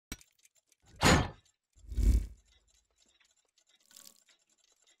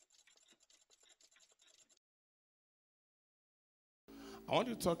I want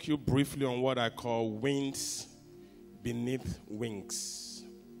to talk to you briefly on what I call wings beneath wings.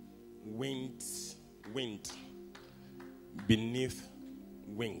 Wind beneath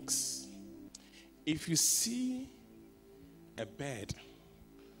wings. If you see a bird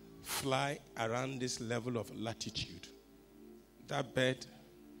fly around this level of latitude, that bird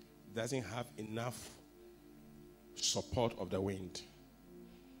doesn't have enough support of the wind.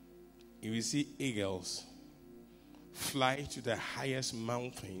 If you see eagles fly to the highest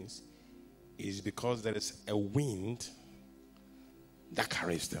mountains, is because there is a wind that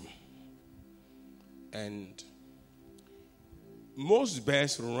carries them. And most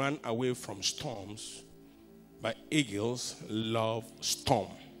birds run away from storms, but eagles love storm.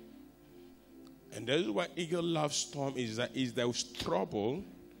 And that is why eagle loves storm, is that there's trouble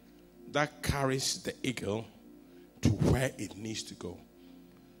that carries the eagle to where it needs to go.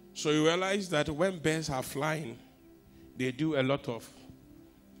 So you realize that when birds are flying, they do a lot of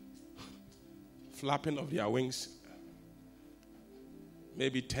flapping of their wings,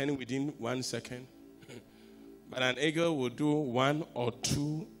 maybe 10 within 1 second. But an eagle will do 1 or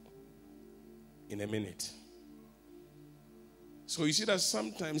 2 in a minute. So you see that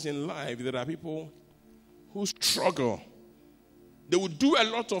sometimes in life there are people who struggle. They will do a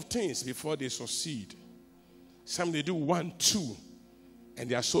lot of things before they succeed. Some they do 1, 2, and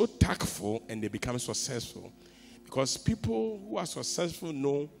they are so tactful and they become successful. Because people who are successful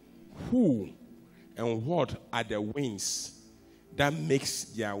know who and what are the wings that makes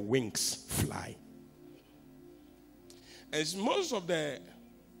their wings fly. And most of the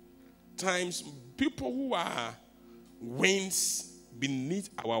times, people who are wings beneath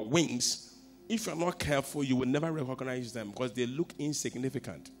our wings, if you're not careful, you will never recognize them because they look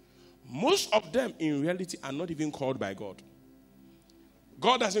insignificant. Most of them, in reality, are not even called by God.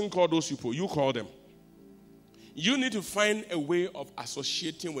 God doesn't call those people. You call them. You need to find a way of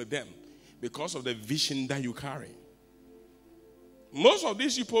associating with them because of the vision that you carry. Most of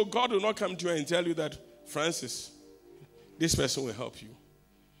these people, God will not come to you and tell you that, Francis, this person will help you.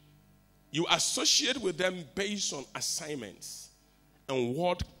 You associate with them based on assignments and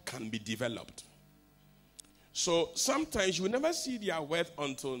what can be developed. So sometimes you will never see their worth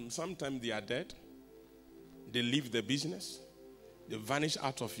until sometimes they are dead. They leave the business. They vanish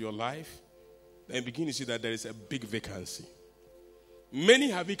out of your life. Then you begin to see that there is a big vacancy. Many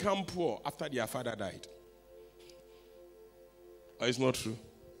have become poor after their father died. Or it's not true.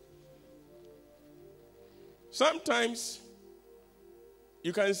 Sometimes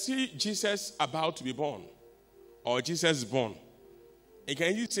you can see Jesus about to be born, or Jesus born. And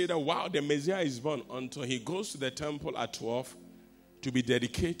can you say that, wow, the Messiah is born, until he goes to the temple at 12 to be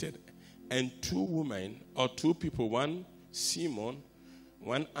dedicated. And 2 women, or 2 people, one Simon,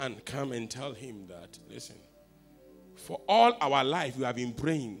 one Anne, come and tell him that, listen, for all our life we have been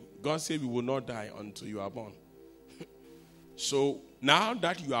praying. God said we will not die until you are born. So now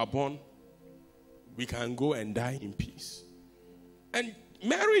that you are born, we can go and die in peace. And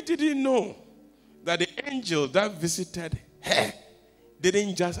Mary didn't know that the angel that visited her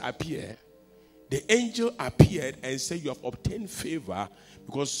didn't just appear. The angel appeared and said, you have obtained favor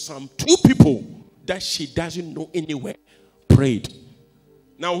because some 2 people that she doesn't know anywhere prayed.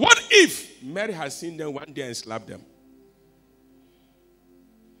 Now, what if Mary has seen them one day and slapped them?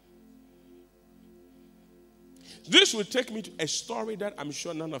 This will take me to a story that I'm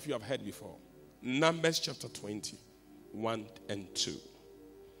sure none of you have heard before. Numbers chapter 20, 1 and 2.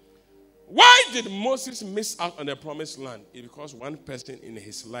 Why did Moses miss out on the promised land? It's because one person in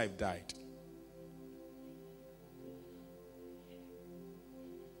his life died.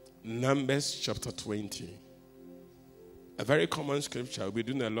 Numbers chapter 20. A very common scripture. We'll be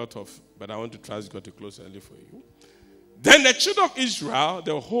doing a lot of, but I want to trust God to close early for you. Then the children of Israel,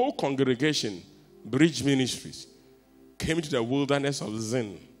 the whole congregation, Bridge Ministries, came to the wilderness of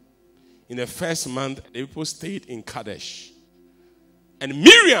Zin. In the first month, the people stayed in Kadesh. And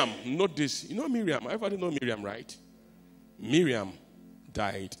Miriam, note this. You know Miriam. Everybody know Miriam, right? Miriam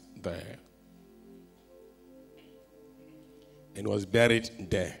died there. And was buried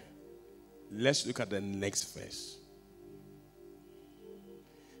there. Let's look at the next verse.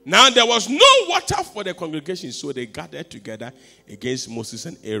 Now there was no water for the congregation, so they gathered together against Moses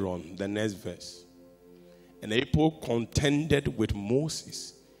and Aaron. The next verse. And the people contended with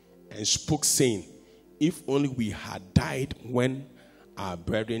Moses and spoke, saying, if only we had died when our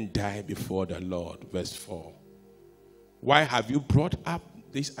brethren died before the Lord. Verse 4. Why have you brought up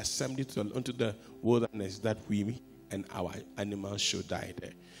this assembly unto the wilderness that we and our animals should die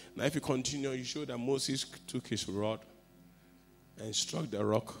there? Now if you continue, you show that Moses took his rod and struck the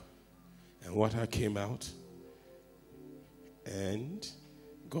rock, and water came out. And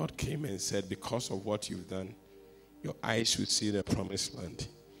God came and said, because of what you've done, your eyes will see the promised land.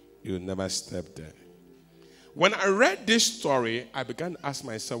 You'll never step there. When I read this story, I began to ask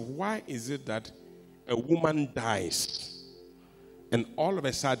myself, why is it that a woman dies and all of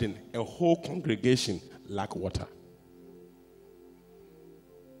a sudden a whole congregation lack water?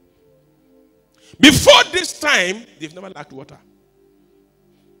 Before this time, they've never lacked water.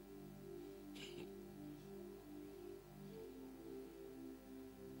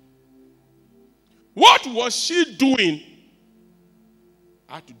 What was she doing?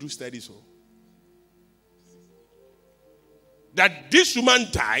 I had to do studies. So that this woman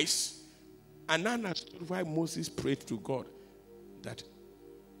dies, and I understood why Moses prayed to God that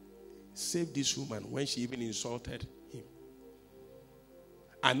save this woman when she even insulted him.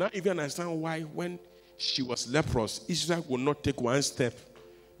 I now even understand why when she was leprous, Israel would not take one step.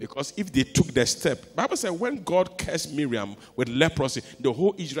 Because if they took the step, the Bible said when God cursed Miriam with leprosy, the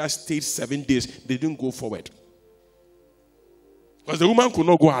whole Israel stayed 7 days. They didn't go forward. Because the woman could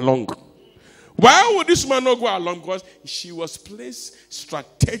not go along. Why would this woman not go along? Because she was placed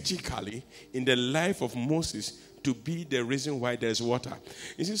strategically in the life of Moses to be the reason why there's water.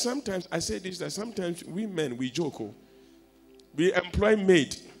 You see, sometimes, I say this, that sometimes we men, we joke. We employ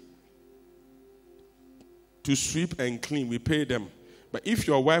maid to sweep and clean. We pay them. But if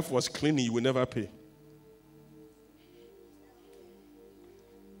your wife was cleaning, you will never pay.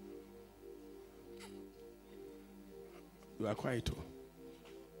 You are quiet.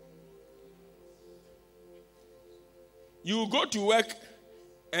 You go to work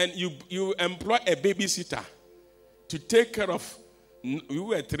and you employ a babysitter to take care of, we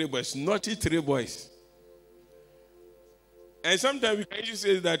were 3 boys, naughty 3 boys. And sometimes we can usually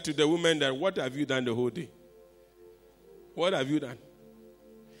say that to the woman that, what have you done the whole day? What have you done?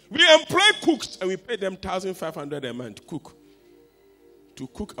 We employ cooks and we pay them $1,500 a month to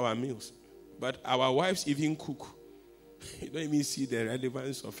cook our meals. But our wives even cook. You don't even see the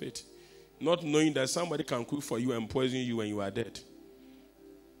relevance of it. Not knowing that somebody can cook for you and poison you when you are dead.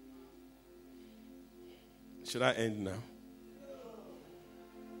 Should I end now?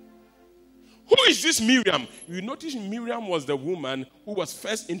 Who is this Miriam? You notice Miriam was the woman who was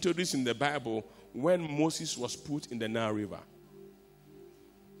first introduced in the Bible when Moses was put in the Nile River.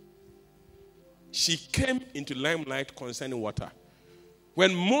 She came into limelight concerning water.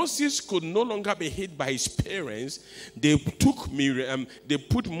 When Moses could no longer be hid by his parents, they took Miriam, they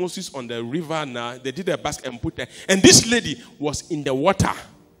put Moses on the river now, they did a basket and put her. And this lady was in the water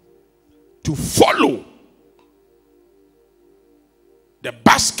to follow the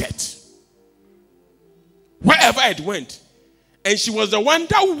basket wherever it went. And she was the one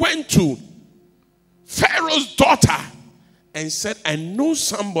that went to Pharaoh's daughter and said, I know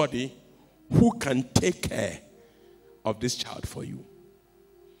somebody who can take care of this child for you.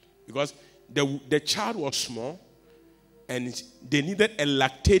 Because the child was small and they needed a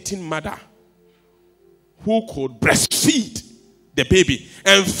lactating mother who could breastfeed the baby.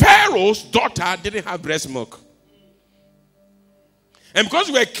 And Pharaoh's daughter didn't have breast milk. And because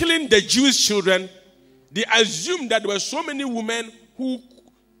we were killing the Jewish children, they assumed that there were so many women who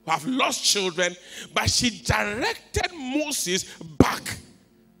have lost children, but she directed Moses back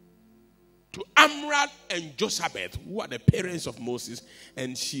to Amram and Jochebed, who are the parents of Moses,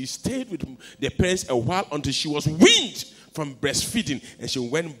 and she stayed with the parents a while until she was weaned from breastfeeding, and she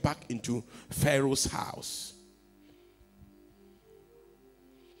went back into Pharaoh's house.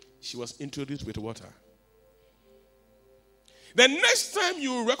 She was introduced with water. The next time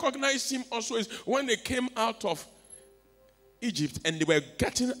you recognize him also is when they came out of Egypt and they were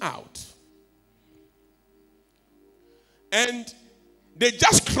getting out. And they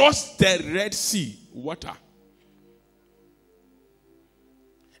just crossed the Red Sea, water.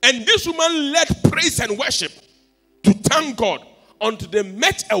 And this woman led praise and worship to thank God until they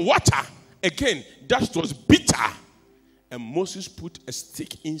met a water, again, that was bitter. And Moses put a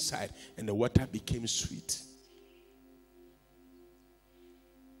stick inside and the water became sweet.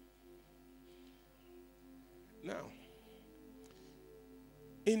 Now,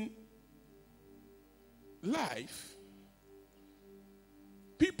 in life,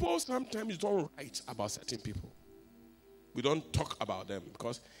 people sometimes don't write about certain people. We don't talk about them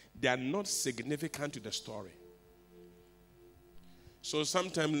because they are not significant to the story. So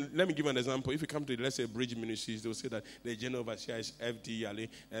sometimes, let me give an example. If you come to, let's say, Bridge Ministries, they'll say that the general overseer is F.D. Yalley.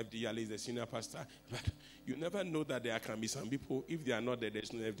 F.D. Yalley is the senior pastor. But you never know that there can be some people, if they are not there,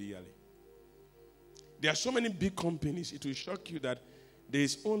 there's no F.D. Yalley. There are so many big companies, it will shock you that there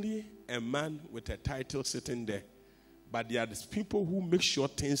is only a man with a title sitting there. But there are these people who make sure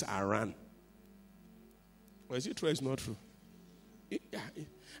things are run. Or is it true or is it not true? Yeah.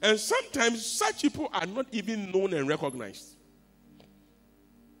 And sometimes such people are not even known and recognized.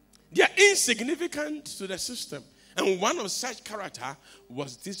 They are insignificant to the system. And one of such character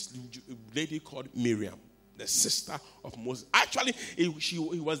was this lady called Miriam, the sister of Moses. Actually, she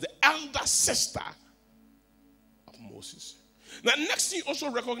was the elder sister of Moses. The next thing also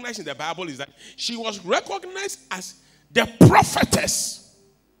recognized in the Bible is that she was recognized as the prophetess.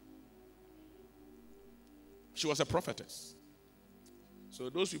 She was a prophetess. So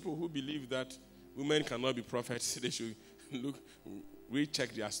those people who believe that women cannot be prophets, they should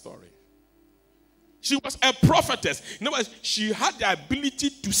recheck their story. She was a prophetess. In other words, she had the ability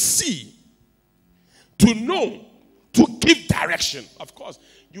to see, to know, to give direction. Of course,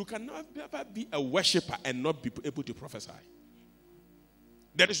 you cannot ever be a worshiper and not be able to prophesy.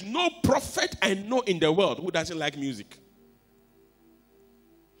 There is no prophet I know in the world who doesn't like music.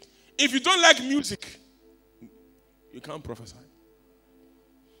 If you don't like music, you can't prophesy.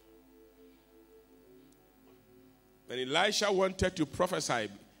 When Elisha wanted to prophesy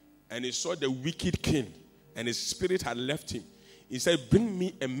and he saw the wicked king and his spirit had left him, he said, bring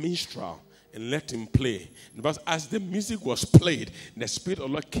me a minstrel and let him play. But as the music was played, the Spirit of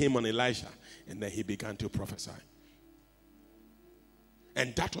the Lord came on Elisha and then he began to prophesy.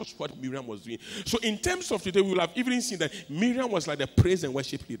 And that was what Miriam was doing. So in terms of today, we will have even seen that Miriam was like the praise and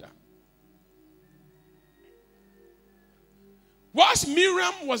worship leader. Whilst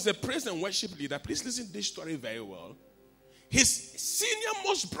Miriam was the praise and worship leader, please listen to this story very well. His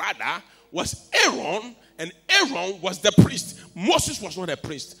senior-most brother was Aaron, and Aaron was the priest. Moses was not a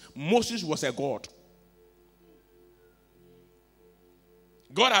priest. Moses was a god.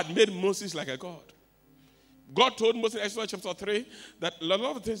 God had made Moses like a god. God told Moses in Exodus chapter 3 that a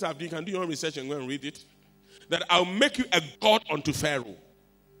lot of things you can do your own research and go and read it, that I'll make you a god unto Pharaoh.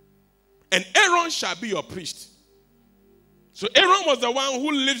 And Aaron shall be your priest. So Aaron was the one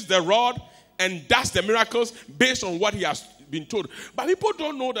who lifts the rod and does the miracles based on what he has been told. But people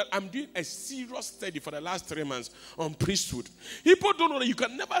don't know that I'm doing a serious study for the last 3 months on priesthood. People don't know that you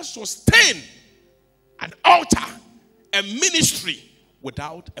can never sustain an altar, a ministry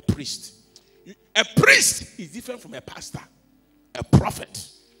without a priest. A priest is different from a pastor, a prophet,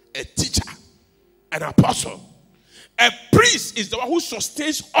 a teacher, an apostle. A priest is the one who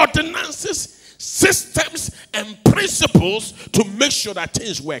sustains ordinances, systems, and principles to make sure that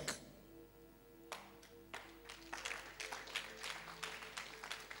things work.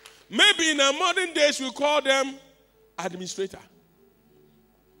 Maybe in our modern days we call them administrator.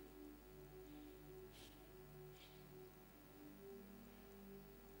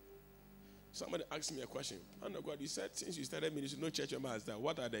 Somebody asked me a question. Oh no, God, you said since you started ministry, no church member has that.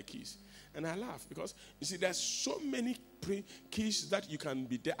 What are the keys? And I laugh because you see, there's so many keys that you can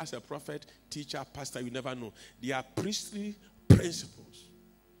be there as a prophet, teacher, pastor. You never know. They are priestly principles.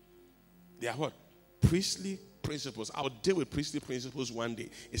 They are what? Priestly principles. I'll deal with priestly principles one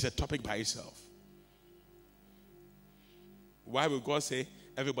day. It's a topic by itself. Why will God say,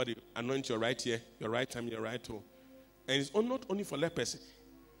 everybody anoint your right ear, your right arm, your right toe? And it's not only for lepers.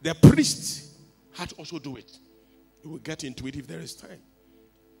 The priest had to also do it. You will get into it if there is time.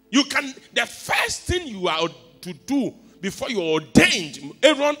 The first thing you are to do before you ordained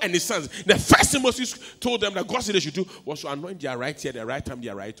Aaron and his sons, the first thing Moses told them that God said they should do was to anoint their right ear, their right arm,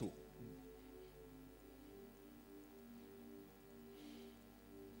 their right toe.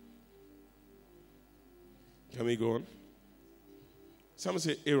 Can we go on? Someone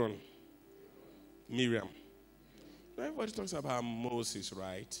say Aaron, Miriam. Now everybody talks about Moses,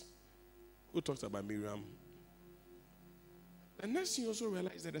 right? Who talks about Miriam? The next thing you also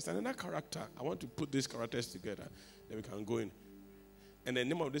realize that there's another character. I want to put these characters together, then we can go in. And the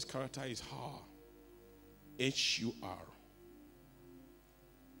name of this character is Har. H-U-R.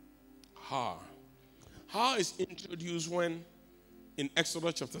 Har. Har is introduced when in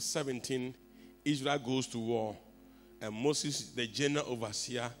Exodus chapter 17, Israel goes to war. And Moses, the general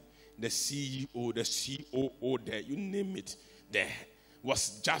overseer, the CEO, the COO there, you name it, there,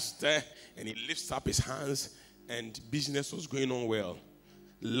 was just there. And he lifts up his hands and business was going on well.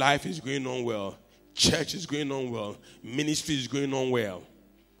 Life is going on well. Church is going on well. Ministry is going on well.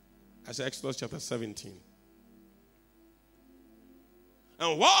 That's Exodus chapter 17.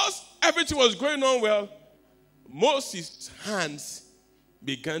 And whilst everything was going on well, Moses' hands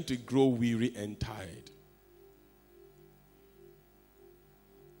began to grow weary and tired.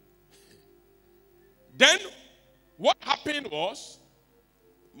 Then what happened was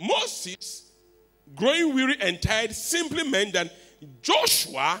Moses growing weary and tired simply meant that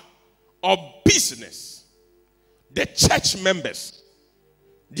Joshua of business, the church members,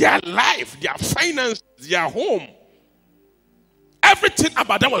 their life, their finances, their home, everything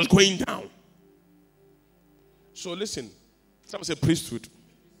about them was going down. So listen, someone say priesthood.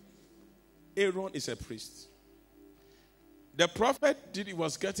 Aaron is a priest. The prophet he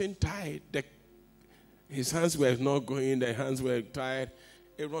was getting tired. His hands were not going, the hands were tired.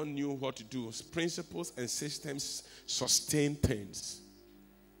 Aaron knew what to do. Principles and systems sustain things.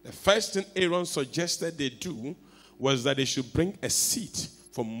 The first thing Aaron suggested they do was that they should bring a seat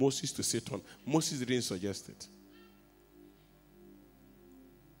for Moses to sit on. Moses didn't suggest it.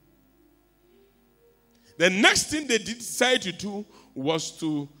 The next thing they decided to do was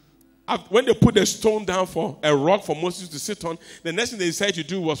to, when they put a stone down for a rock for Moses to sit on, the next thing they decided to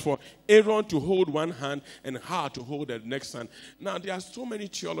do was for Aaron to hold one hand and Har to hold the next hand. Now, there are so many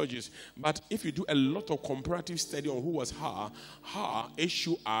theologies, but if you do a lot of comparative study on who was Har,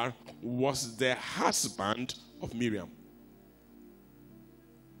 H-U-R, was the husband of Miriam.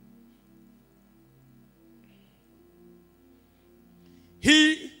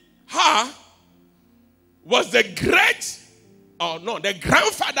 Har was the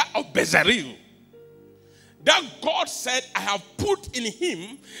grandfather of Bezalel. That God said, I have put in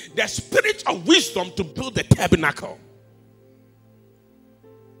him the spirit of wisdom to build the tabernacle.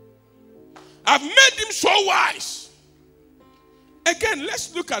 I've made him so wise. Again,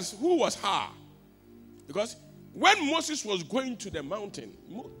 let's look at who was Har. Because when Moses was going to the mountain,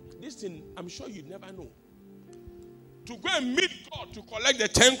 this thing, I'm sure you never know. To go and meet God to collect the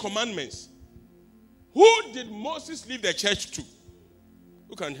 10 commandments. Who did Moses leave the church to?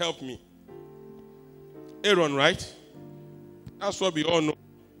 Who can help me? Aaron, right? That's what we all know.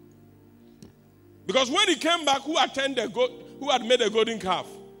 Because when he came back, who had made a golden calf?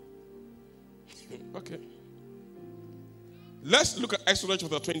 Okay. Let's look at Exodus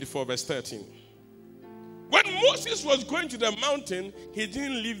chapter 24, verse 13. When Moses was going to the mountain, he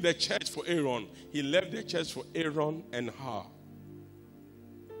didn't leave the church for Aaron. He left the church for Aaron and Har.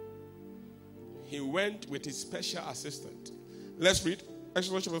 He went with his special assistant. Let's read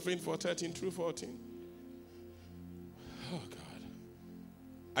Exodus chapter 24, 13 through 14. Oh, God.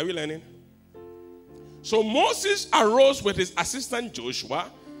 Are we learning? So Moses arose with his assistant Joshua,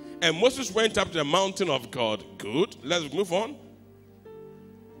 and Moses went up to the mountain of God. Good. Let's move on.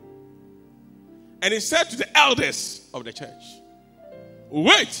 And he said to the elders of the church,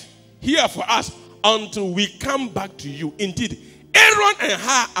 wait here for us until we come back to you. Indeed, Aaron and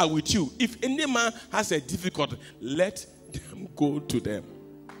Har are with you. If any man has a difficulty, let them go to them.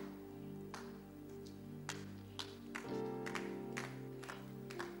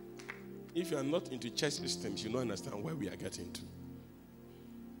 If you are not into church systems, you don't understand where we are getting to.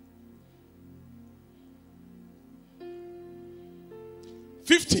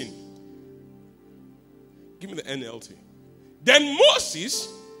 (15) Give me the NLT. Then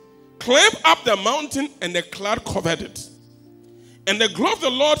Moses climbed up the mountain, and the cloud covered it. And the glory of the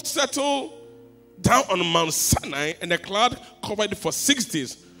Lord settled down on Mount Sinai, and the cloud covered it for 6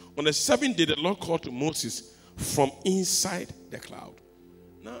 days. On the 7th day, the Lord called to Moses from inside the cloud.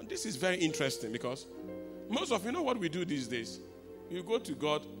 Now, this is very interesting because most of you know what we do these days. You go to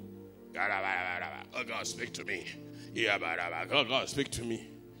God, oh God, speak to me. God, speak to me.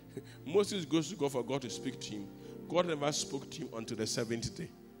 Moses goes to God for God to speak to him. God never spoke to him until the 7th day.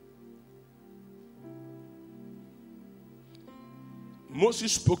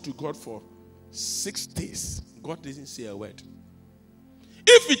 Moses spoke to God for 6 days. God didn't say a word.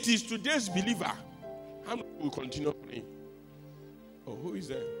 If it is today's believer, how many will continue praying? Oh, who is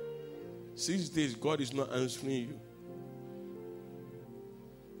there? 6 days, God is not answering you.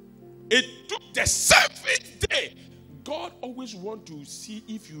 It took the 7th day. God always wants to see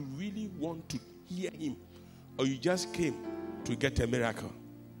if you really want to hear him or you just came to get a miracle.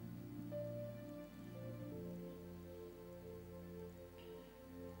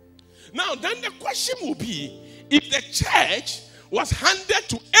 Now, then the question will be, if the church was handed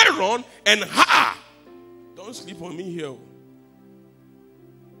to Aaron and Har, don't sleep on me here.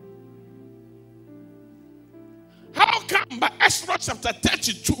 How come by Exodus chapter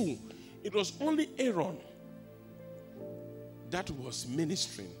 32, it was only Aaron that was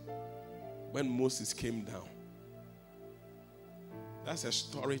ministering when Moses came down? That's a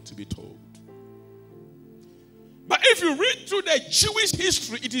story to be told. But if you read through the Jewish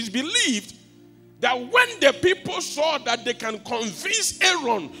history, it is believed that when the people saw that they can convince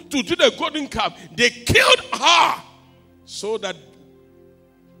Aaron to do the golden calf, they killed Har so that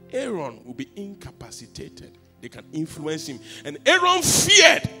Aaron will be incapacitated. They can influence him. And Aaron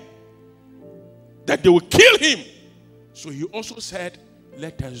feared that they will kill him. So he also said,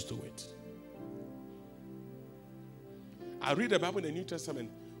 let us do it. I read the Bible in the New Testament.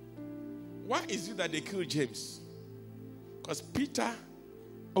 Why is it that they killed James? Because Because Peter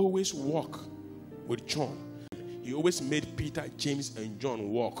always walked with John. He always made Peter, James, and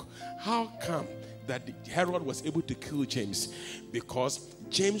John walk. How come that Herod was able to kill James? Because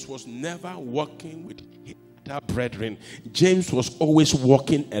James was never walking with his other brethren. James was always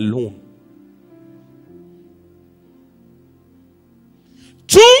walking alone.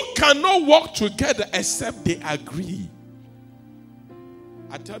 Two cannot walk together except they agree.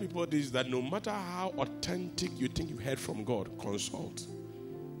 I tell people this, that no matter how authentic you think you heard from God, consult.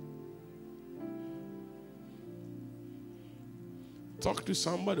 Talk to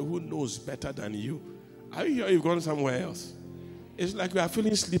somebody who knows better than you. Are you here? You've gone somewhere else. It's like we are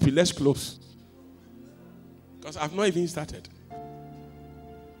feeling sleepy. Let's close. Because I've not even started.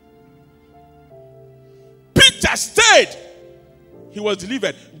 Peter stayed. He was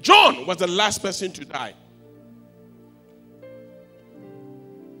delivered. John was the last person to die.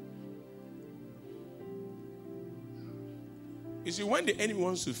 You see, when the enemy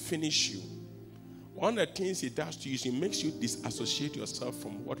wants to finish you, one of the things he does to you is he makes you disassociate yourself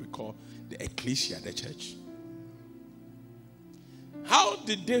from what we call the ecclesia, the church. How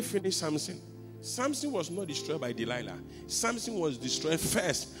did they finish Samson? Samson was not destroyed by Delilah. Samson was destroyed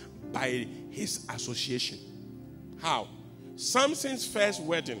first by his association. How? Samson's first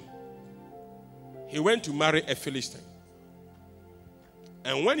wedding, he went to marry a Philistine.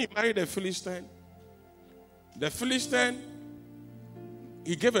 And when he married a Philistine,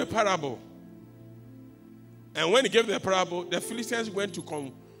 he gave a parable. And when he gave the parable, the Philistines went to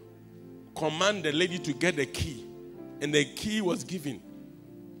command the lady to get the key. And the key was given.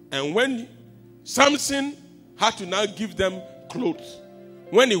 And when Samson had to now give them clothes,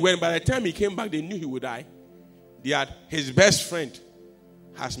 when he went, by the time he came back, they knew he would die. His best friend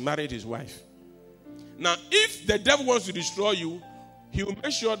has married his wife. Now, if the devil wants to destroy you, he will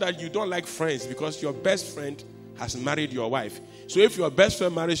make sure that you don't like friends because your best friend has married your wife. So if your best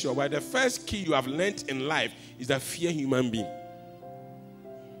friend marries your wife, the first key you have learned in life is that fear human being.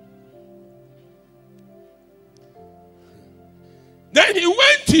 Then he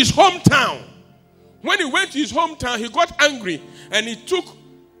went to his hometown. When he went to his hometown, he got angry and he took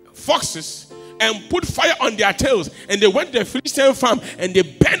foxes and put fire on their tails. And they went to the Philistine farm and they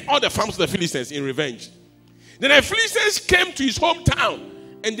burned all the farms of the Philistines in revenge. Then the Philistines came to his hometown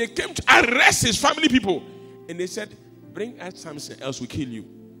and they came to arrest his family people. And they said, bring out Samson, else we kill you.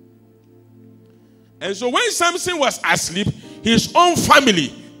 And so when Samson was asleep, his own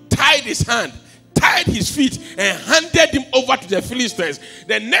family tied his hand, tied his feet, and handed him over to the Philistines.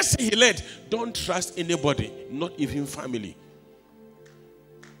 The next thing he learned, don't trust anybody, not even family.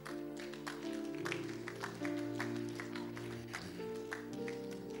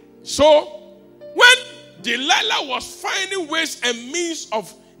 So when Delilah was finding ways and means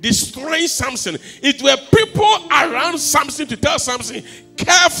of destroying Samson, it were people around Samson to tell Samson,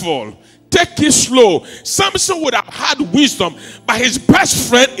 careful, take it slow. Samson would have had wisdom, but his best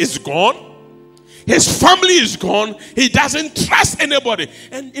friend is gone. His family is gone. He doesn't trust anybody.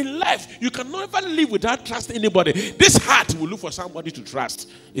 And in life, you can never live without trusting anybody. This heart will look for somebody to trust.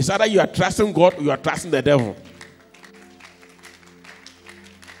 It's either you are trusting God or you are trusting the devil.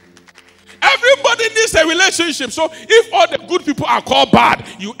 Everybody needs a relationship. So if all the good people are called bad,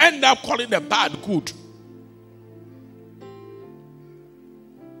 you end up calling the bad good.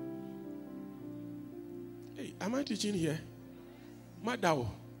 Hey, am I teaching here? Madao.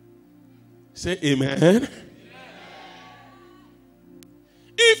 Say amen.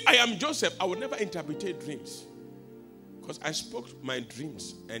 If I am Joseph, I will never interpret dreams. Because I spoke my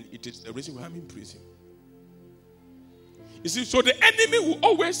dreams and it is the reason why I'm in prison. You see, so the enemy will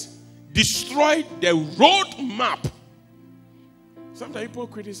always destroy the road map. Sometimes people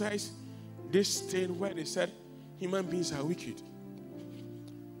criticize this thing where they said human beings are wicked.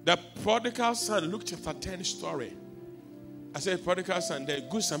 The prodigal son, Luke chapter 10 story. I said prodigal son, the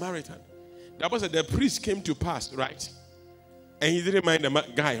good Samaritan. That was the priest came to pass, right? And he didn't mind the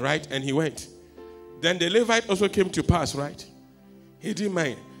guy, right? And he went. Then the Levite also came to pass, right? He didn't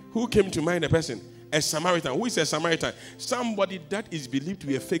mind. Who came to mind the person? A Samaritan. Who is a Samaritan? Somebody that is believed to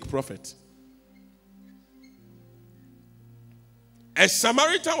be a fake prophet. A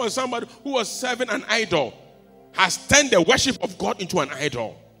Samaritan was somebody who was serving an idol, has turned the worship of God into an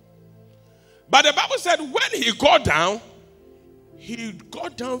idol. But the Bible said when he got down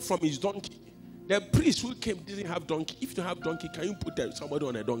from his donkey. The priest who came didn't have donkey. If you have donkey, can you put somebody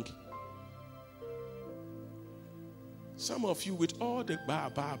on a donkey? Some of you with all the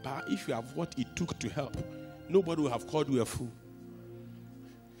if you have what it took to help, nobody will have called you a fool.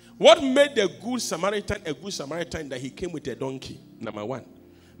 What made the good Samaritan a good Samaritan that he came with a donkey? Number one.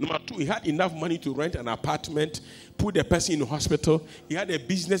 Number two, he had enough money to rent an apartment, put the person in the hospital. He had a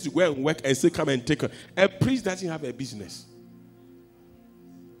business to go and work and still come and take her. A priest doesn't have a business.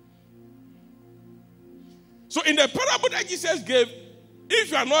 So in the parable that Jesus gave,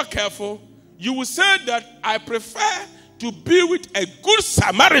 if you are not careful, you will say that I prefer to be with a good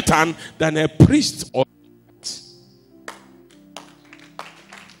Samaritan than a priest or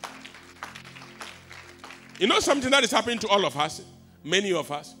you know something that is happening to all of us, many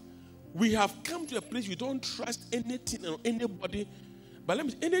of us? We have come to a place we don't trust anything or anybody. But let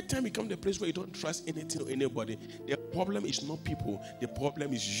me say, anytime you come to a place where you don't trust anything or anybody, the problem is not people, the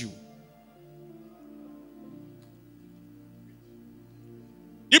problem is you.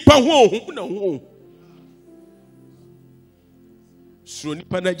 Nobody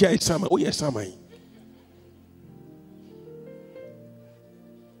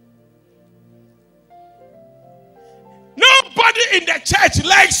in the church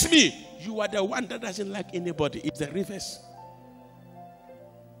likes me. You are the one that doesn't like anybody. It's the reverse.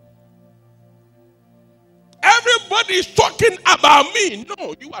 Everybody is talking about me.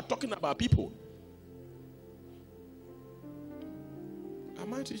 No, you are talking about people.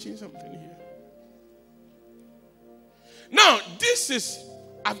 Am I teaching something here? Now,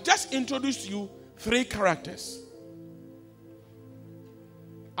 I've just introduced you 3 characters.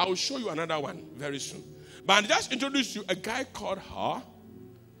 I will show you another one very soon. But I just introduced you a guy called Har.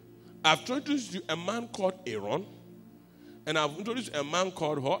 I've introduced you a man called Aaron. And I've introduced a man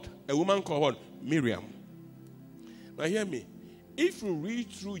called what? A woman called what? Miriam. Now hear me. If you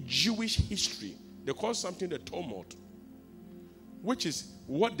read through Jewish history, they call something the tumult, which is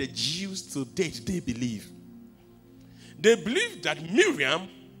what the Jews to date they believe. They believe that Miriam,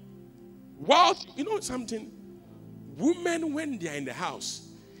 while, you know something, women when they are in the house,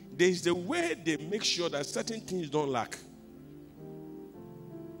 there is the way they make sure that certain things don't lack.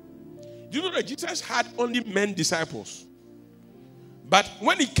 Do you know that Jesus had only men disciples? But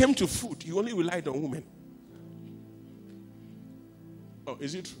when it came to food, he only relied on women. Oh,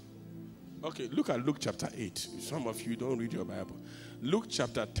 is it true? Okay, look at Luke chapter 8. Some of you don't read your Bible. Luke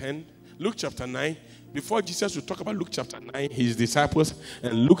chapter 10, Luke chapter 9. Before Jesus would talk about Luke chapter 9, his disciples,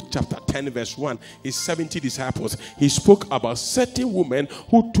 and Luke chapter 10, verse 1, his 70 disciples, he spoke about certain women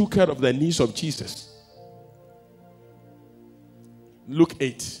who took care of the needs of Jesus. Luke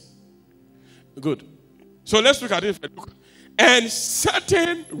 8. Good. So let's look at it. And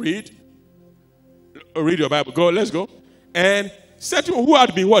certain, read your Bible. Go, let's go. And certain who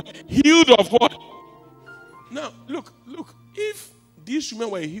had been what? Healed of what? Now, look. If these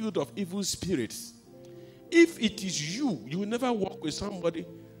women were healed of evil spirits, if it is you, you will never walk with somebody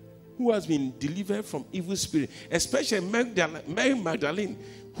who has been delivered from evil spirit. Especially Mary Magdalene,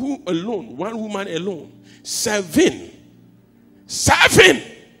 who alone, one woman alone, serving.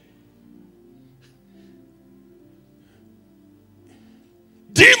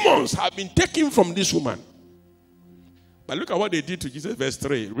 Demons have been taken from this woman. But look at what they did to Jesus. Verse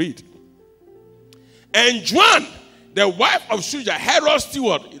 3. Read. And Joan, the wife of Susan, Herod's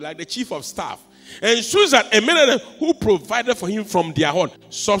steward, like the chief of staff, and Susan, a man who provided for him from their own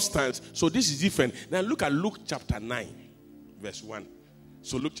substance. So this is different. Now look at Luke chapter 9, verse 1.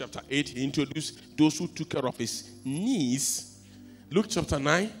 So Luke chapter 8, he introduced those who took care of his needs. Luke chapter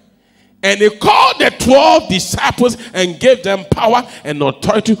 9. And he called the 12 disciples and gave them power and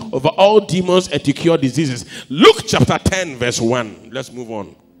authority over all demons and to cure diseases. Luke chapter 10, verse 1. Let's move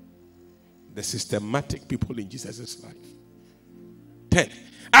on. The systematic people in Jesus' life. 10.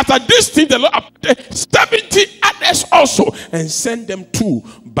 After this thing, the Lord appointed 70 others also and sent them 2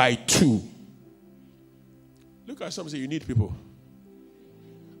 by 2. Look at somebody say, you need people.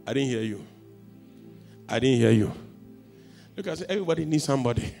 I didn't hear you. Look at say, everybody needs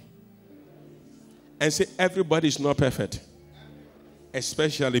somebody. And say, everybody is not perfect.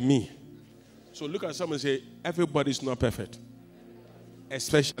 Especially me. So look at someone and say, everybody is not perfect.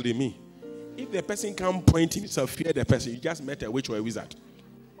 Especially me. If the person can't point himself, fear the person. You just met a witch or a wizard.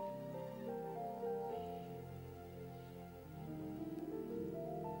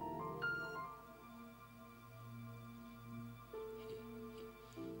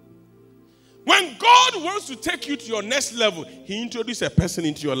 When God wants to take you to your next level, he introduces a person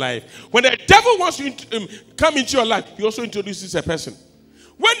into your life. When the devil wants to come into your life, he also introduces a person.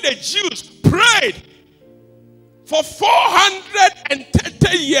 When the Jews prayed for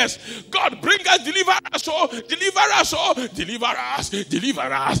 430 years, God, bring us, deliver us, oh, deliver us, oh, deliver us, deliver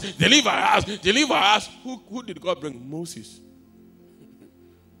us, deliver us, deliver us. Who did God bring? Moses.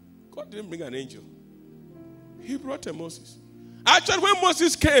 God didn't bring an angel. He brought a Moses. Actually, when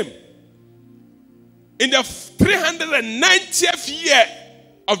Moses came, in the 390th year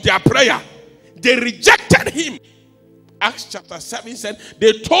of their prayer. They rejected him. Acts chapter 7 said,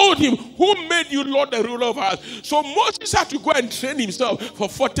 they told him, who made you Lord, the ruler of us? So Moses had to go and train himself for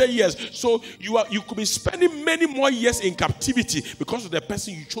 40 years. So you could be spending many more years in captivity because of the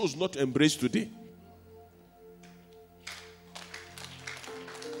person you chose not to embrace today.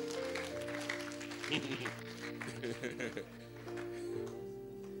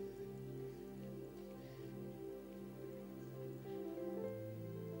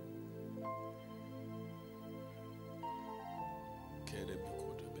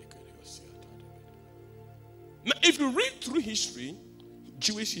 Now, if you read through history,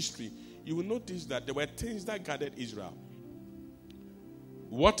 Jewish history, you will notice that there were things that guarded Israel.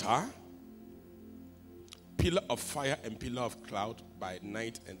 Water, pillar of fire and pillar of cloud by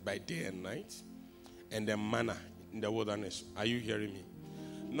night and by day and night, and the manna in the wilderness. Are you hearing me?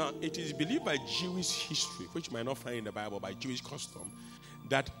 Now, it is believed by Jewish history, which you might not find in the Bible, by Jewish custom,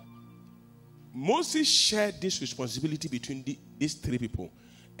 that Moses shared this responsibility between these three people.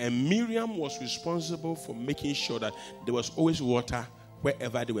 And Miriam was responsible for making sure that there was always water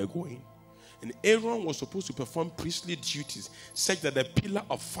wherever they were going. And Aaron was supposed to perform priestly duties such that the pillar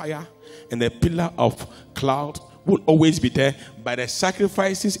of fire and the pillar of cloud would always be there. By the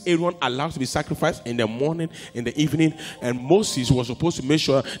sacrifices, Aaron allowed to be sacrificed in the morning, in the evening. And Moses was supposed to make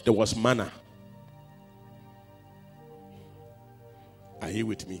sure there was manna. Are you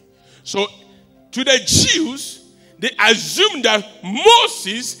with me? So, to the Jews, they assumed that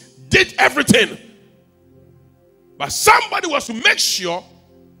Moses did everything. But somebody was to make sure.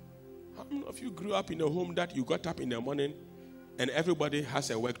 How many of you grew up in a home that you got up in the morning and everybody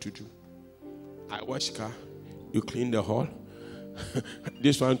has a work to do? I wash car, you clean the hall.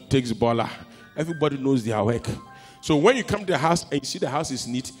 This one takes baller. Everybody knows their work. So when you come to the house and you see the house is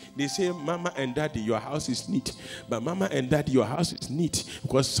neat, they say, Mama and Daddy, your house is neat. But Mama and Daddy, your house is neat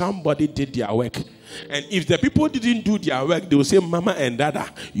because somebody did their work. And if the people didn't do their work, they will say, Mama and Dada,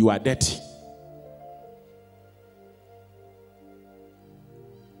 you are dirty.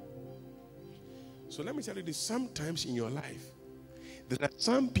 So let me tell you this, sometimes in your life, there are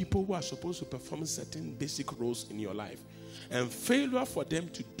some people who are supposed to perform certain basic roles in your life. And failure for them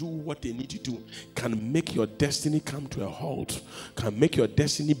to do what they need to do can make your destiny come to a halt, can make your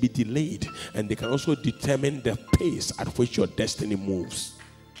destiny be delayed, and they can also determine the pace at which your destiny moves.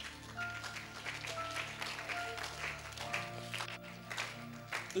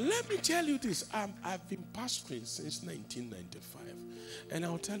 Let me tell you this. I've been pastoring since 1995, and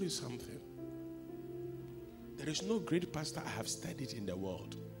I'll tell you something. There is no great pastor I have studied in the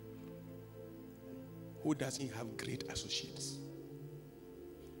world who doesn't have great associates.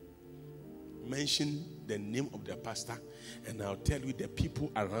 Mention the name of the pastor, and I'll tell you the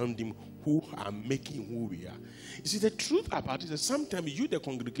people around him who are making who we are. You see, the truth about it is that sometimes you, the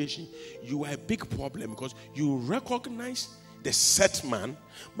congregation, you are a big problem because you recognize the set man,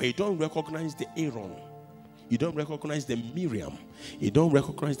 but you don't recognize the Aaron. You don't recognize the Miriam. You don't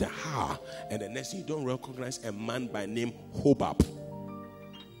recognize the Ha. And the next thing, you don't recognize a man by name Hobab.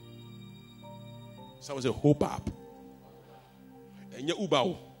 Someone say Hobab. And you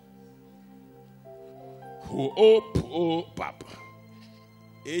Ubao. Hobab.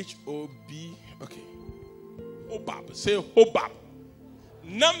 H-O-B. Okay. Hobab. Say Hobab.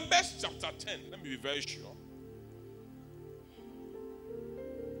 Numbers chapter 10. Let me be very sure.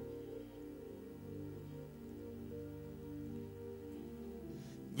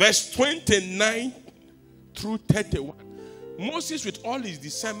 Verse 29 through 31. Moses, with all his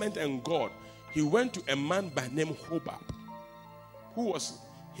discernment and God, he went to a man by name Hobab, who was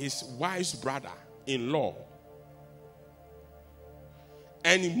his wife's brother-in-law.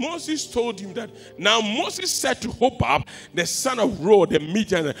 And Moses told him that. Now Moses said to Hobab, the son of Ro, the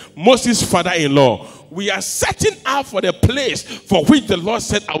Midian, Moses' father-in-law, we are setting out for the place for which the Lord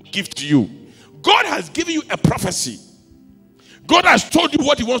said, I'll give to you. God has given you a prophecy. God has told you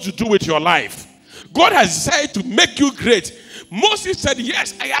what he wants to do with your life. God has decided to make you great. Moses said,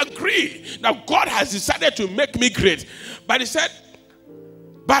 yes, I agree that God has decided to make me great. But he said,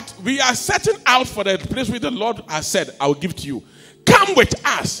 but we are setting out for the place where the Lord has said, I will give to you. Come with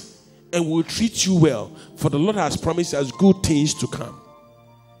us and we'll treat you well. For the Lord has promised us good things to come.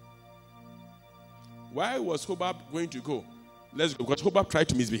 Why was Hobab going to go? Let's go. Because Hobab tried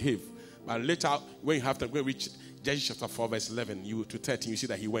to misbehave. But later, when you have to go reach Judges chapter 4, verse 11 to 13, you see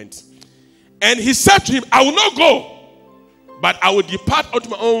that he went. And he said to him, I will not go, but I will depart unto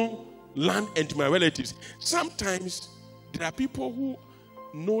my own land and to my relatives. Sometimes there are people who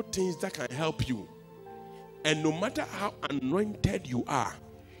know things that can help you. And no matter how anointed you are,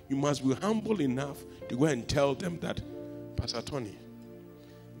 you must be humble enough to go and tell them that, Pastor Tony,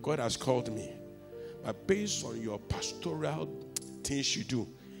 God has called me. But based on your pastoral things you do,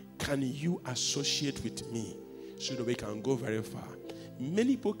 can you associate with me so that we can go very far?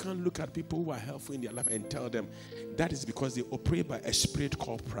 Many people can look at people who are helpful in their life and tell them that is because they operate by a spirit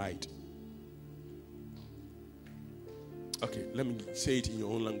called pride. Okay, let me say it in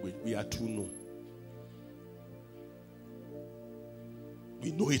your own language. We are too known.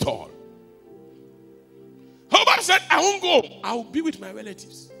 We know it all. Hobart said, I won't go. I'll be with my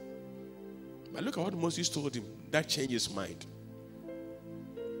relatives. But look at what Moses told him. That changed his mind.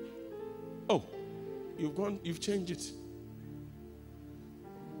 Oh, you've changed it.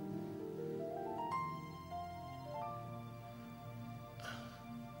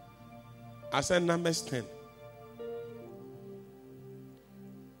 I said Numbers 10.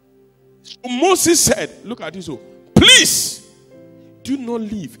 So Moses said, look at this. Please do not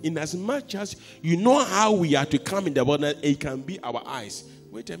leave, in as much as you know how we are to come in the world, and it can be our eyes.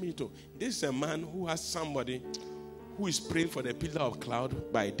 Wait a minute. This is a man who has somebody who is praying for the pillar of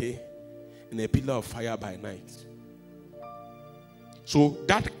cloud by day and a pillar of fire by night. So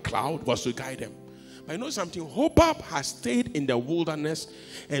that cloud was to guide them. But you know something? Hobab has stayed in the wilderness,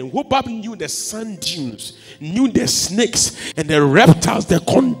 and Hobab knew the sand dunes, knew the snakes and the reptiles, the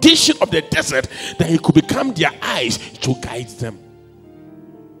condition of the desert, that he could become their eyes to guide them.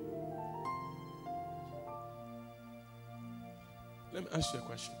 Let me ask you a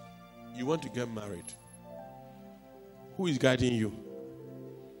question. You want to get married. Who is guiding you?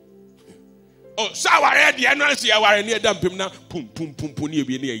 Oh, so I read the announce I were near them now. Pum pum pum pum near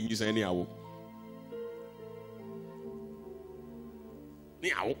use any hour.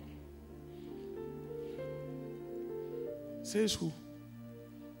 Now. Says who?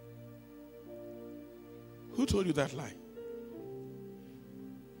 Who told you that lie?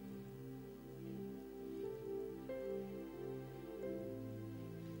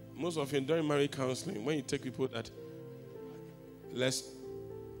 Most of you during marriage counseling, when you take people that let's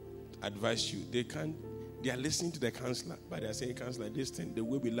advise you, they are listening to the counselor, but they are saying, counselor, this thing, the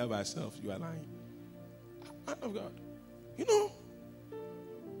way we love ourselves, you are lying. Man of God. You know.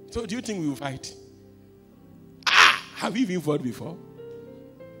 So do you think we will fight? Have you even fought before?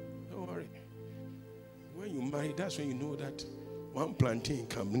 Don't worry. When you marry, that's when you know that one plantain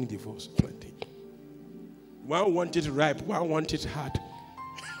can bring divorce. Plantain. One want it ripe, one want it hard.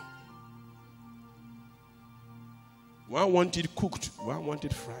 One want it cooked, one want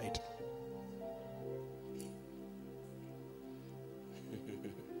it fried.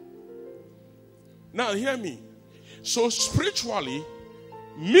 Now hear me. So spiritually,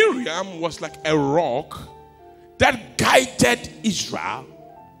 Miriam was like a rock that guided Israel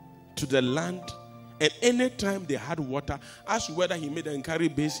to the land. And anytime they had water, as to whether he made the Enquiries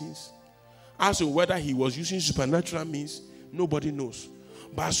basins, as to whether he was using supernatural means, nobody knows.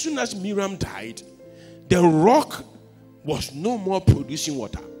 But as soon as Miriam died, the rock was no more producing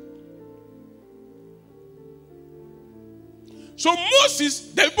water. So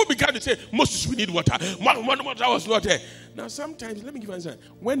Moses, the people began to say, Moses, we need water. Water was not there. Now sometimes, let me give you an answer.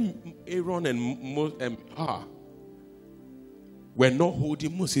 When Aaron and were not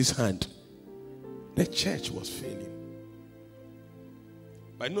holding Moses' hand, the church was failing.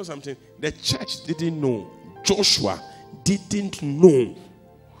 But you know something? The church didn't know. Joshua didn't know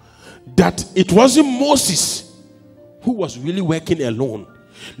that it wasn't Moses who was really working alone.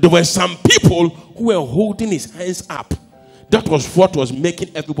 There were some people who were holding his hands up. That was what was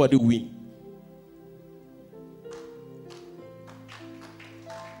making everybody win.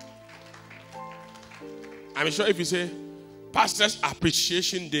 I'm sure if you say Pastor's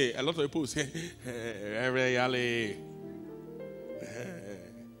Appreciation Day, a lot of people will say, Yalley.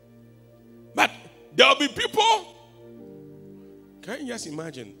 But there will be people. Can you just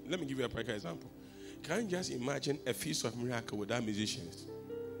imagine? Let me give you a practical example. Can you just imagine a feast of miracle without musicians?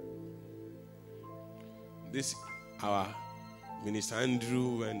 This, our Minister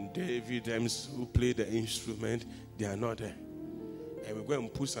Andrew and David Ems, who play the instrument, they are not there. And we're going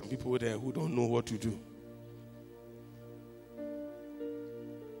to put some people there who don't know what to do.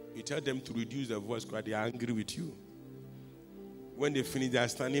 You tell them to reduce their voice because they are angry with you. When they finish, they are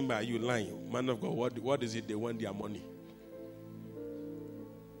standing by you lying. Man of God, what is it? They want their money.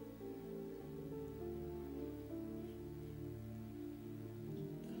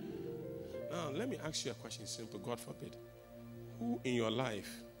 Now, let me ask you a question, simple, God forbid. Who in your life,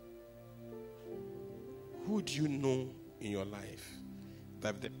 who do you know in your life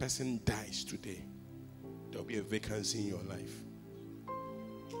that if the person dies today, there will be a vacancy in your life?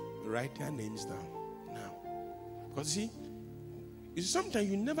 Write their names down now. Because see, sometimes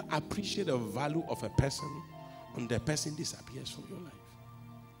you never appreciate the value of a person when the person disappears from your life.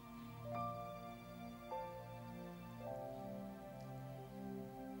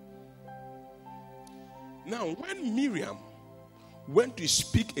 Now, when Miriam went to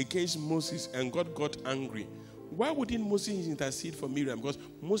speak against Moses and God got angry, why wouldn't Moses intercede for Miriam? Because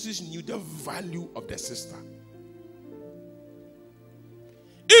Moses knew the value of the sister.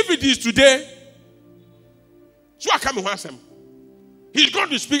 If it is today, so I come and ask him, he's going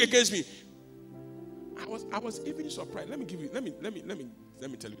to speak against me. I was even surprised. Let me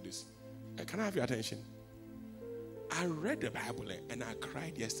tell you this. Can I have your attention? I read the Bible and I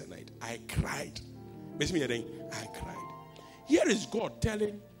cried yesterday night. I cried. I cried. Here is God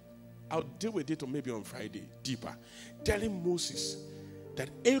telling, I'll deal with it or maybe on Friday, deeper, telling Moses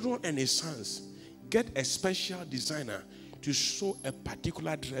that Aaron and his sons get a special designer to sew a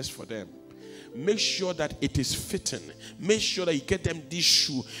particular dress for them. Make sure that it is fitting. Make sure that you get them this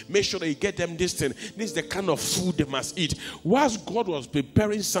shoe. Make sure that you get them this thing. This is the kind of food they must eat. Whilst God was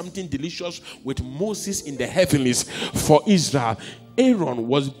preparing something delicious with Moses in the heavenlies for Israel, Aaron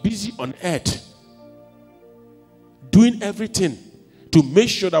was busy on earth doing everything to make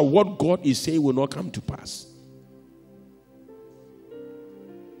sure that what God is saying will not come to pass.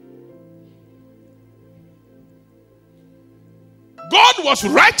 God was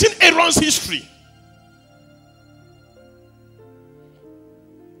writing Aaron's history.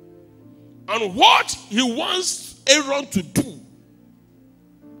 And what he wants Aaron to do,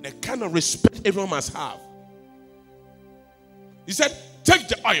 the kind of respect Aaron must have. He said, take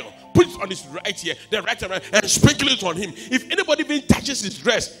the oil, put it on his right ear, the right hand, and sprinkle it on him. If anybody even touches his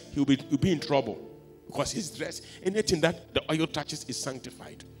dress, he'll be in trouble. Because his dress, anything that the oil touches is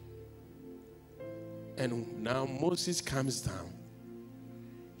sanctified. And now Moses comes down.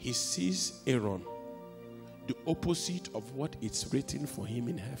 He sees Aaron, the opposite of what is written for him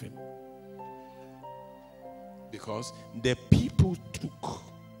in heaven. Because the people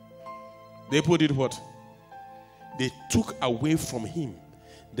they put it what? They took away from him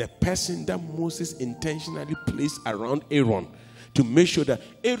the person that Moses intentionally placed around Aaron to make sure that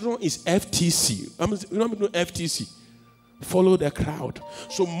Aaron is FTC. You know FTC? Follow the crowd.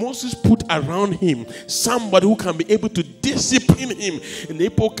 So Moses put around him somebody who can be able to discipline him.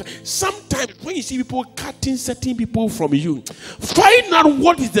 And sometimes when you see people cutting certain people from you, find out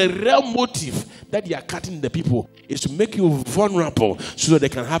what is the real motive that they are cutting the people. Is to make you vulnerable so that they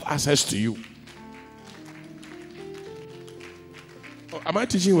can have access to you. Oh, am I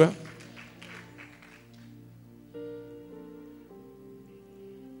teaching well?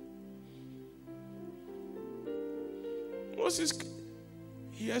 Moses,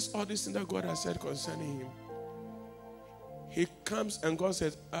 he hears all this thing that God has said concerning him. He comes and God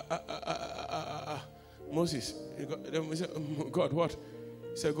says, Moses, God, what?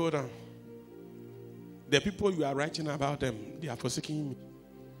 He said, go down. The people you are writing about them, they are forsaking me.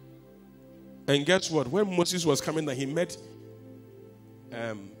 And guess what? When Moses was coming down, he met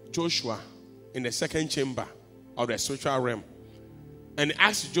Joshua in the second chamber of the spiritual realm. And he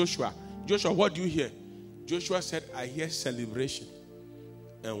asked Joshua, what do you hear? Joshua said, I hear celebration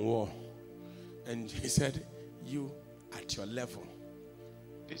and war. And he said, you at your level,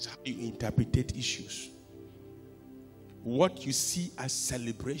 this is how you interpret issues. What you see as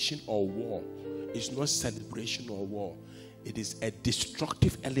celebration or war is not celebration or war. It is a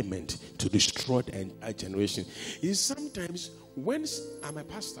destructive element to destroy the entire generation. It's sometimes when I'm a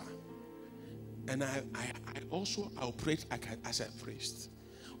pastor and I also operate as a priest,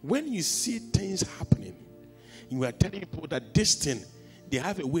 when you see things happening, you are telling people that this thing, they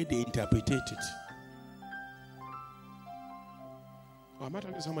have a way they interpret it. Oh, am I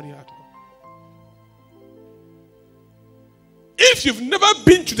talking to somebody at all? If you've never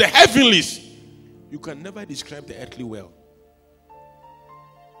been to the heavenlies, you can never describe the earthly well.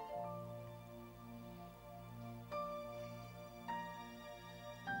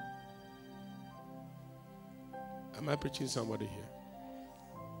 Am I preaching somebody here?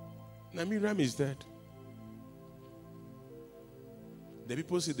 Now Miriam is dead. The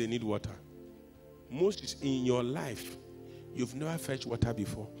people say they need water. Moses, in your life, you've never fetched water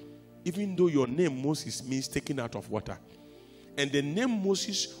before. Even though your name Moses means taken out of water. And the name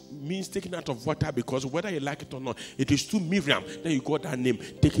Moses means taken out of water because whether you like it or not, it is to Miriam. Then you got that name,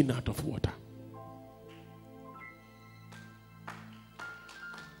 taken out of water.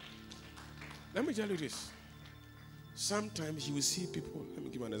 Let me tell you this. Sometimes you will see people, let me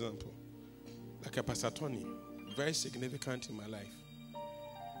give you an example. Like a Pastor Tony, very significant in my life.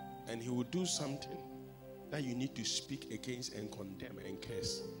 And he will do something that you need to speak against and condemn and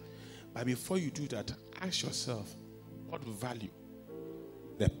curse. But before you do that, ask yourself what value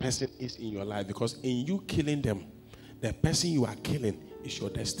the person is in your life. Because in you killing them, the person you are killing is your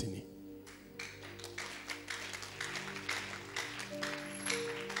destiny.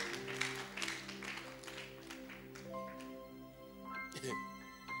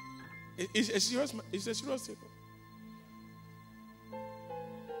 It's a serious thing.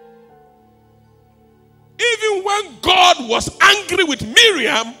 Even when God was angry with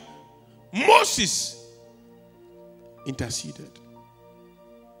Miriam, Moses interceded.